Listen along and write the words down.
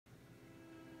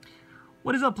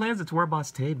What is up, plans? It's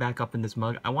WarbossTae back up in this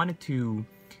mug. I wanted to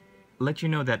let you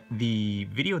know that the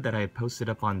video that I posted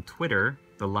up on Twitter,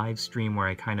 the live stream where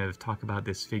I kind of talk about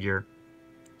this figure,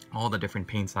 all the different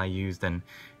paints I used, and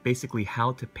basically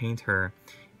how to paint her,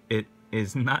 it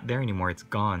is not there anymore. It's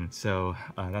gone. So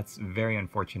that's very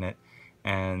unfortunate.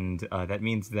 And that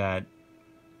means that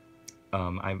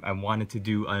I wanted to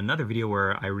do another video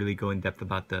where I really go in depth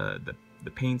about the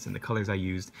paints and the colors I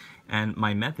used, and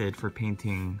my method for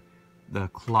painting the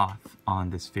cloth on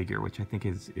this figure, which I think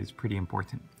is pretty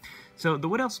important. So the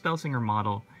Wood Elf Spellsinger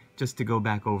model, just to go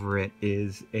back over it,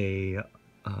 is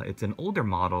it's an older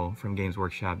model from Games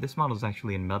Workshop. This model is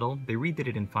actually in metal. They redid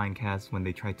it in Finecast when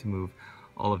they tried to move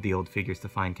all of the old figures to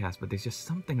Finecast, but there's just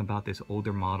something about this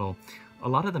older model. A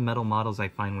lot of the metal models, I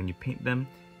find when you paint them,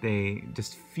 they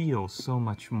just feel so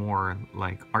much more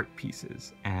like art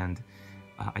pieces, and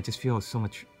I just feel so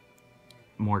much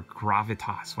more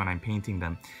gravitas when I'm painting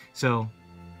them. So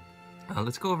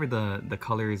let's go over the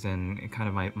colors and kind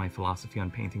of my philosophy on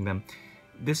painting them.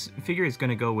 This figure is going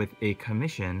to go with a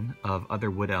commission of other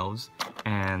wood elves,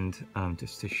 and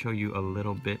just to show you a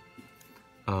little bit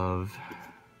of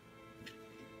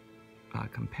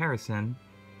comparison,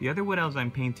 the other wood elves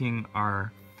I'm painting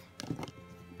are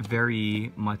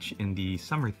very much in the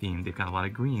summer theme. They've got a lot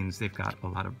of greens, they've got a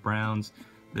lot of browns.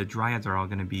 The dryads are all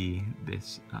going to be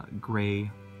this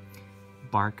gray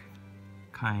bark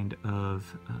kind of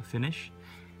finish,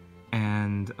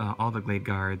 and all the glade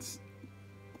guards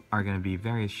are going to be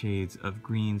various shades of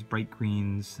greens, bright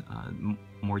greens,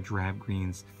 more drab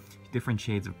greens, different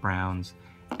shades of browns,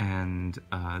 and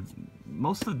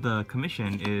most of the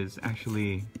commission is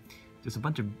actually just a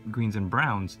bunch of greens and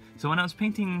browns. So when I was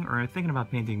painting, or thinking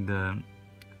about painting the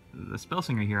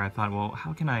Spellsinger here, I thought, well,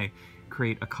 how can I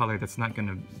create a color that's not going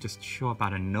to just show up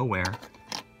out of nowhere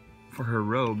for her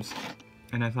robes?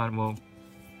 And I thought, well,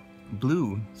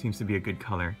 blue seems to be a good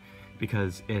color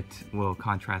because it will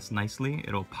contrast nicely.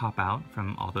 It'll pop out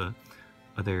from all the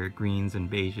other greens and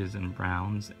beiges and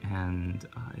browns, and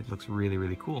it looks really,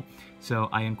 really cool. So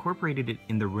I incorporated it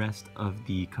in the rest of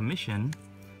the commission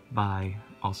by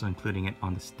also including it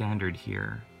on the standard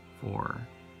here for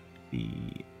the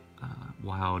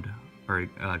wild or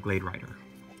glade rider.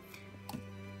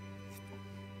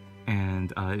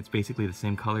 And it's basically the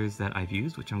same colors that I've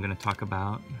used, which I'm going to talk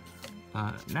about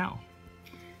now.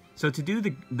 So to do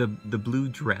the blue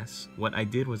dress, what I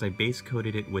did was I base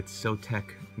coated it with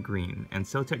Sotek green, and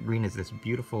Sotek green is this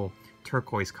beautiful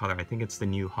turquoise color. I think it's the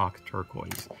new Hawk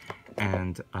turquoise,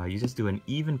 and you just do an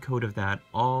even coat of that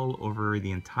all over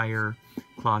the entire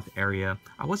cloth area.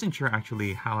 I wasn't sure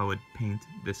actually how I would paint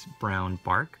this brown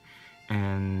bark,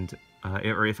 and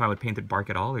or if I would paint it bark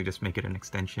at all or just make it an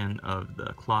extension of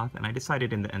the cloth, and I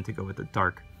decided in the end to go with the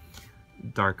dark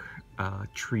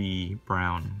tree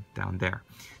brown down there.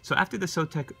 So after the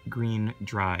Sotek green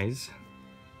dries,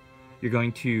 you're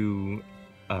going to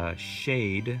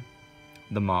shade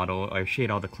the model, or shade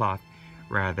all the cloth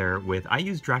rather, with, I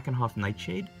use Drakenhof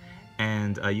Nightshade,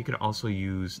 and you could also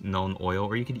use Nuln Oil,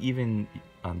 or you could even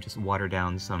just water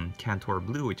down some Cantor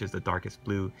Blue, which is the darkest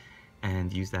blue,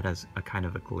 and use that as a kind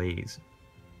of a glaze.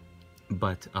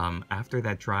 But after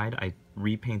that dried, I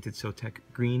repainted Sotek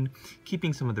green,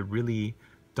 keeping some of the really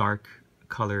dark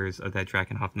colors of that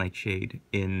Drakenhof Nightshade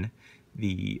in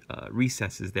the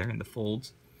recesses there in the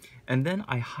folds. And then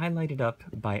I highlighted up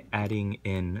by adding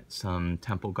in some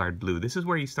Temple Guard Blue. This is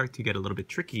where you start to get a little bit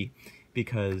tricky,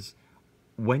 because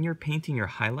when you're painting your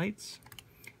highlights,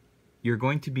 you're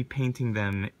going to be painting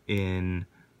them in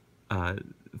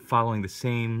following the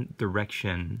same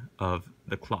direction of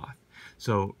the cloth.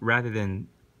 So rather than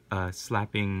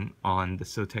slapping on the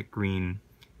Sotek green,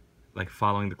 like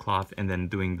following the cloth and then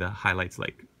doing the highlights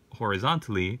like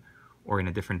horizontally or in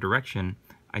a different direction,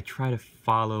 I try to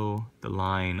follow the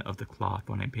line of the cloth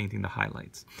when I'm painting the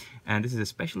highlights. And this is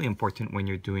especially important when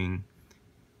you're doing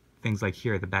things like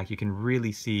here at the back. You can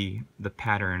really see the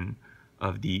pattern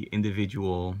of the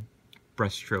individual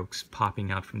brushstrokes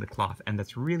popping out from the cloth, and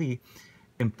that's really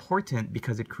important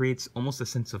because it creates almost a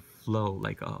sense of flow,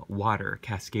 like water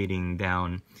cascading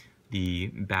down the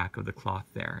back of the cloth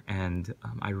there, and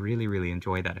I really, really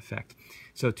enjoy that effect.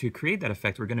 So to create that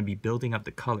effect, we're going to be building up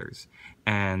the colors,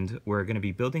 and we're going to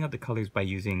be building up the colors by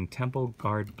using Temple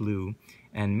Guard Blue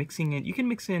and mixing it. You can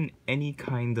mix in any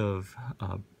kind of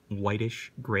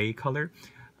whitish gray color.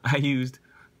 I used,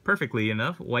 perfectly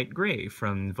enough, white gray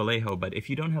from Vallejo, but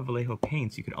if you don't have Vallejo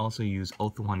paints, you could also use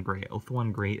Ulthuan Gray.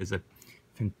 Ulthuan Gray is a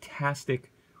fantastic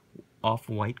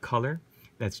off-white color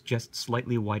that's just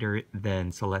slightly whiter than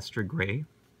Celestra Gray,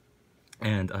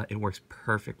 and it works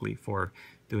perfectly for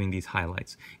doing these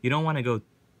highlights. You don't want to go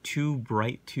too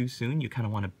bright too soon. You kind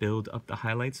of want to build up the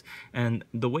highlights. And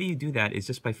the way you do that is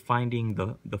just by finding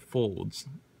the folds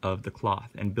of the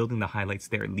cloth and building the highlights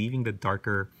there, leaving the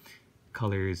darker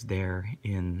colors there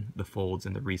in the folds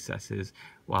and the recesses,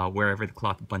 while wherever the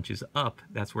cloth bunches up,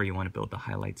 that's where you want to build the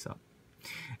highlights up.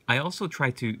 I also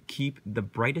try to keep the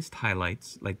brightest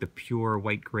highlights, like the pure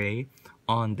white gray,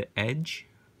 on the edge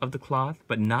of the cloth,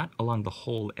 but not along the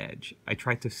whole edge. I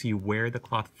try to see where the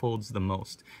cloth folds the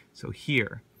most. So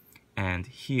here, and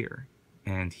here,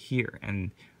 and here,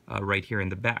 and right here in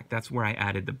the back. That's where I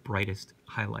added the brightest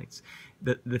highlights.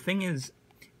 The thing is,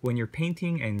 when you're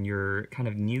painting and you're kind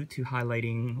of new to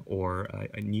highlighting or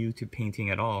new to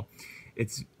painting at all,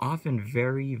 it's often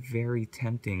very, very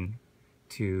tempting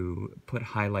to put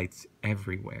highlights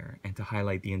everywhere and to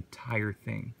highlight the entire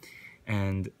thing.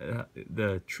 And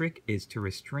the trick is to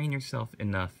restrain yourself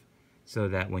enough so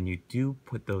that when you do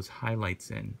put those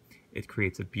highlights in, it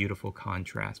creates a beautiful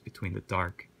contrast between the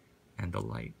dark and the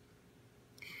light.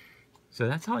 So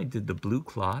that's how I did the blue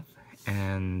cloth.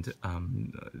 And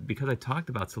because I talked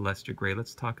about Celestia Gray,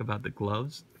 let's talk about the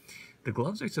gloves. The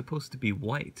gloves are supposed to be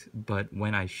white, but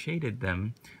when I shaded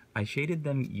them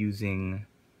using...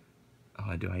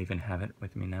 do I even have it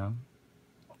with me now?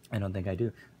 I don't think I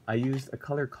do. I used a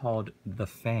color called the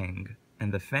Fang,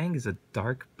 and the Fang is a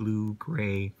dark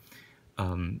blue-gray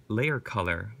layer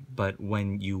color, but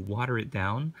when you water it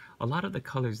down, a lot of the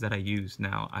colors that I use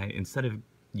now, instead of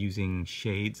using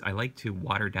shades, I like to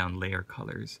water down layer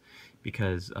colors,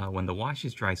 because when the wash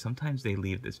is dry, sometimes they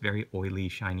leave this very oily,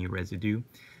 shiny residue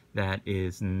that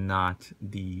is not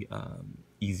the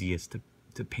easiest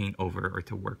to paint over or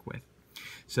to work with.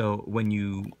 So when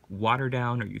you water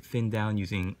down or you thin down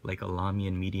using like a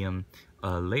Lamian medium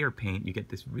layer paint, you get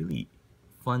this really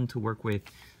fun to work with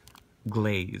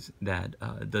glaze that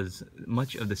does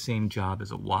much of the same job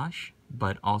as a wash,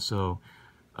 but also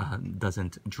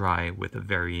doesn't dry with a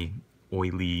very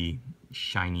oily,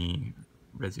 shiny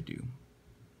residue.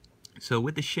 So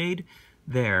with the shade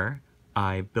there,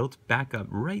 I built back up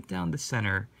right down the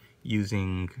center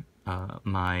using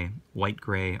my white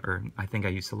gray, or I think I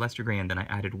used Celestia Gray, and then I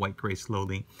added white gray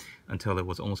slowly until it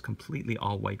was almost completely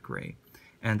all white gray.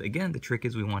 And again, the trick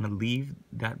is we want to leave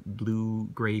that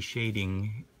blue-gray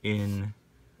shading in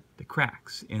the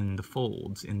cracks, in the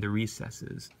folds, in the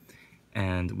recesses.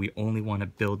 And we only want to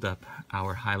build up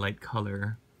our highlight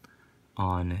color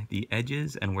on the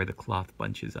edges and where the cloth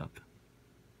bunches up.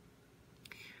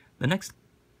 The next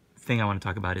thing I want to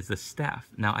talk about is the staff.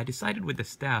 Now, I decided with the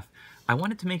staff, I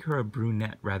wanted to make her a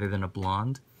brunette rather than a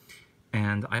blonde.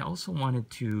 And I also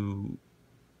wanted to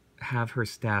have her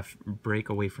staff break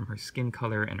away from her skin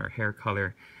color and her hair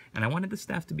color, and I wanted the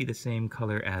staff to be the same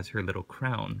color as her little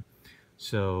crown,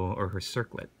 or her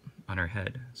circlet on her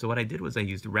head. So what I did was I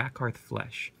used Rakarth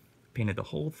Flesh, painted the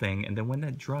whole thing, and then when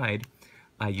that dried,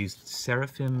 I used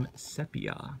Seraphim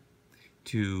Sepia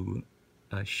to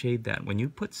shade that. When you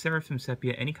put Seraphim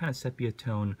Sepia, any kind of sepia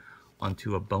tone,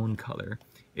 onto a bone color,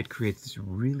 it creates this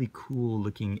really cool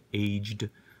looking aged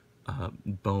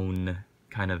bone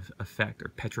kind of effect, or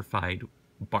petrified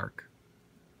bark.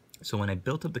 So when I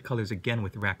built up the colors again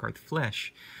with Rakarth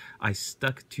Flesh, I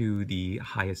stuck to the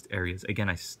highest areas. Again,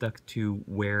 I stuck to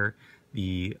where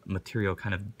the material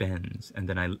kind of bends, and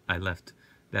then I left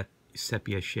that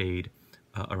sepia shade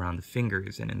around the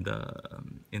fingers and in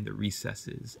the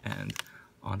recesses and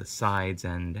on the sides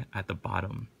and at the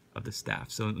bottom of the staff.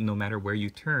 So no matter where you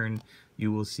turn,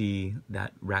 you will see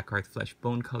that Rakarth Flesh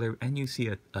bone color, and you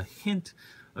see a hint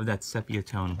of that sepia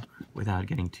tone without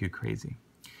getting too crazy.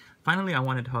 Finally, I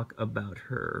want to talk about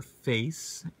her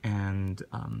face, and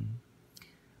I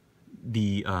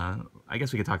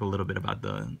guess we could talk a little bit about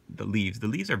the leaves. The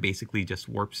leaves are basically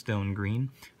just Warpstone green.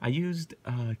 I used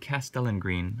Castellan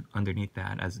green underneath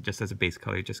that just as a base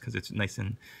color, just because it's nice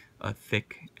and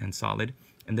thick and solid.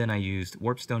 And then I used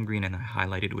Warpstone green, and I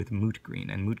highlighted with Moot green.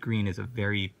 And Moot green is a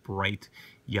very bright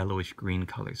yellowish green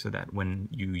color, so that when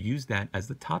you use that as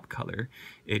the top color,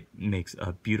 it makes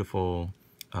a beautiful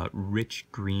rich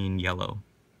green yellow.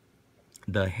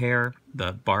 The hair,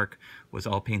 the bark, was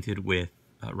all painted with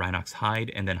Rhinox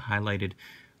hide, and then highlighted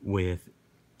with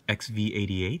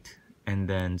XV88 and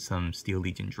then some Steel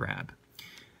Legion drab.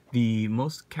 The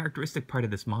most characteristic part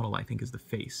of this model, I think, is the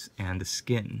face and the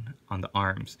skin on the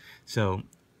arms. So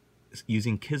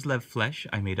using Kislev Flesh,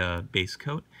 I made a base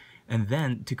coat, and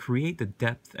then to create the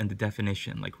depth and the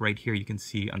definition, like right here you can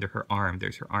see under her arm,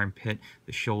 there's her armpit,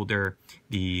 the shoulder,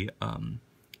 the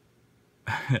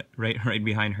right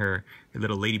behind her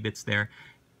little lady bits there.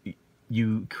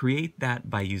 You create that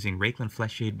by using Rakeland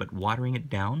Flesh Shade, but watering it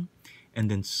down, and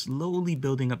then slowly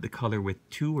building up the color with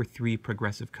 2 or 3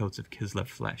 progressive coats of Kislev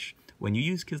flesh. When you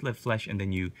use Kislev flesh and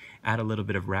then you add a little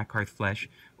bit of Rakarth flesh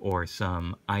or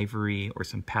some ivory or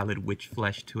some pallid witch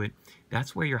flesh to it,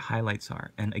 that's where your highlights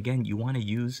are. And again, you want to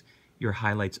use your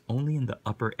highlights only in the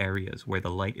upper areas where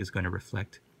the light is going to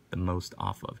reflect the most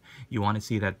off of. You want to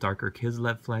see that darker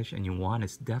Kislev flesh, and you want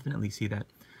to definitely see that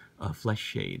flesh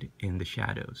shade in the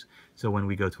shadows. So when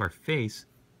we go to our face,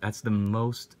 that's the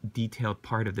most detailed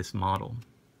part of this model.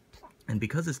 And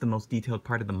because it's the most detailed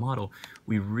part of the model,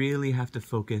 we really have to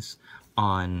focus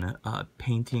on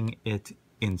painting it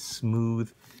in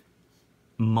smooth,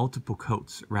 multiple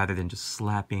coats rather than just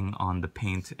slapping on the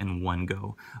paint in one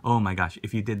go. Oh my gosh,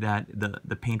 if you did that,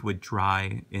 the paint would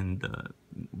dry in the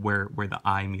where the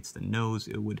eye meets the nose.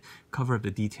 It would cover up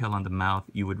the detail on the mouth.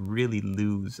 You would really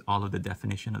lose all of the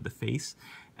definition of the face.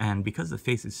 And because the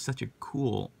face is such a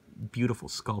cool, beautiful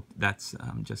sculpt, that's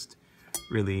just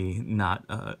really not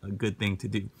a good thing to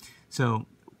do. So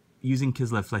using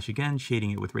Kislev flesh again,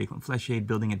 shading it with Wraithland flesh shade,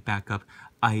 building it back up,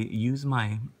 I use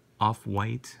my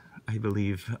off-white, I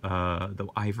believe the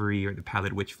ivory or the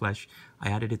pallid witch flesh. I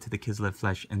added it to the Kislev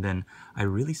flesh, and then I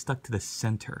really stuck to the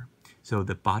center. So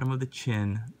the bottom of the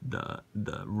chin, the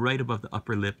right above the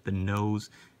upper lip, the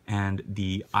nose, and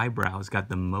the eyebrows got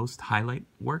the most highlight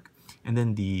work. And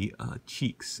then the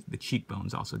cheeks, the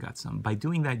cheekbones also got some. By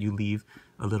doing that, you leave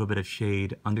a little bit of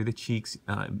shade under the cheeks,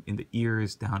 in the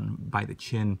ears, down by the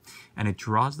chin, and it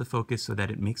draws the focus so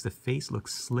that it makes the face look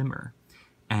slimmer.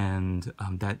 And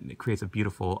that creates a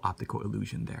beautiful optical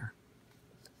illusion there.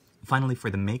 Finally, for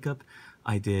the makeup,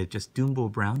 I did just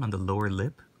Doombull Brown on the lower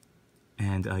lip.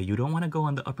 And you don't want to go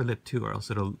on the upper lip too, or else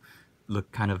it'll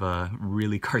look kind of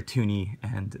really cartoony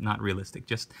and not realistic.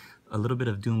 Just a little bit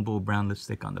of Doombull Brown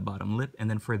lipstick on the bottom lip. And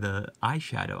then for the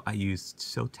eyeshadow, I used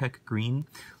Sotek Green.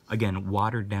 Again,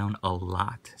 watered down a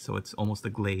lot, so it's almost a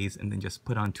glaze. And then just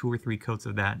put on 2 or 3 coats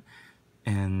of that.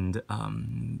 And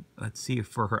let's see,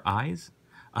 for her eyes,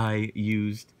 I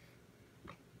used,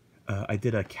 I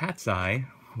did a cat's eye,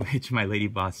 which my lady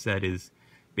boss said is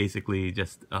basically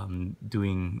just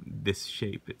doing this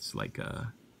shape. It's like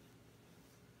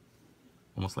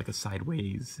almost like a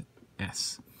sideways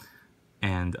S.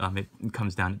 And it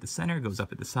comes down at the center, goes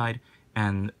up at the side.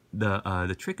 And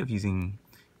the trick of using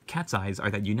cat's eyes are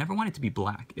that you never want it to be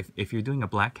black. If you're doing a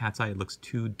black cat's eye, it looks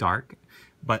too dark.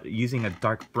 But using a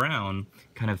dark brown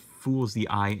kind of fools the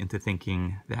eye into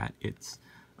thinking that it's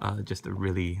just a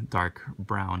really dark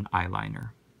brown eyeliner.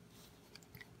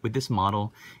 With this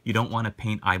model, you don't want to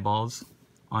paint eyeballs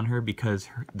on her because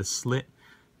the slit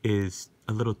is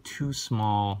a little too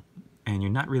small, and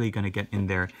you're not really going to get in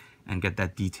there and get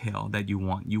that detail that you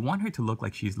want. You want her to look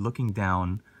like she's looking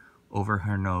down over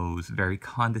her nose, very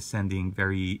condescending,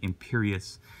 very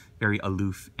imperious, very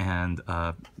aloof, and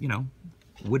you know,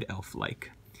 wood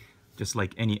elf-like. Just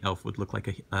like any elf would look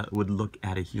like would look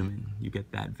at a human. You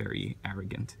get that very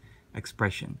arrogant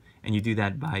expression, and you do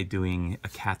that by doing a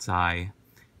cat's eye,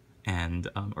 and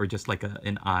or just like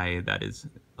an eye that is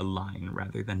a line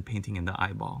rather than painting in the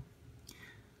eyeball.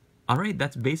 All right,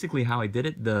 that's basically how I did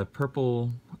it. The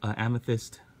purple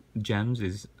amethyst gems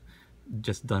is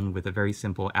just done with a very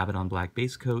simple Abaddon black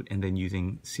base coat, and then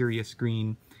using Sirius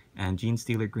green and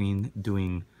Genestealer green,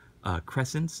 doing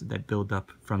crescents that build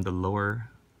up from the lower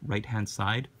right-hand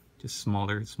side, just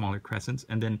smaller crescents,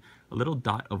 and then a little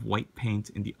dot of white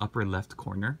paint in the upper left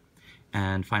corner,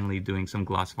 and finally doing some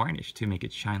gloss varnish to make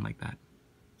it shine like that.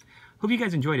 Hope you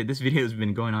guys enjoyed it. This video has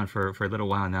been going on for a little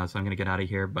while now, so I'm going to get out of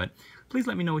here, but please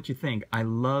let me know what you think. I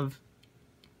love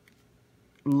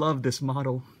this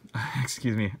model,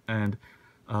 excuse me, and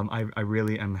I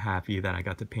really am happy that I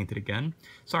got to paint it again.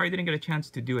 Sorry I didn't get a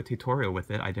chance to do a tutorial with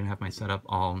it. I didn't have my setup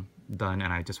all done,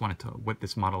 and I just wanted to whip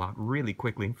this model out really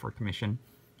quickly for commission.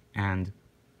 And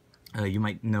you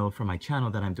might know from my channel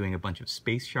that I'm doing a bunch of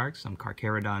space sharks, some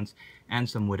Carcharodons, and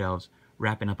some wood elves,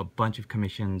 wrapping up a bunch of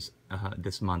commissions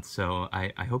this month. So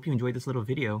I hope you enjoyed this little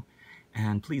video,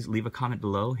 and please leave a comment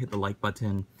below, hit the like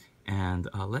button, and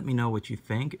let me know what you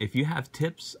think. If you have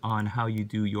tips on how you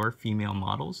do your female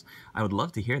models, I would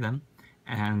love to hear them.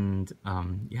 And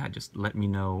yeah, just let me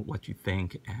know what you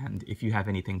think, and if you have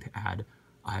anything to add,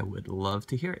 I would love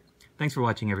to hear it. Thanks for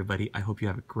watching, everybody. I hope you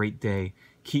have a great day.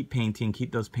 Keep painting,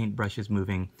 keep those paint brushes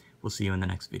moving. We'll see you in the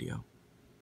next video.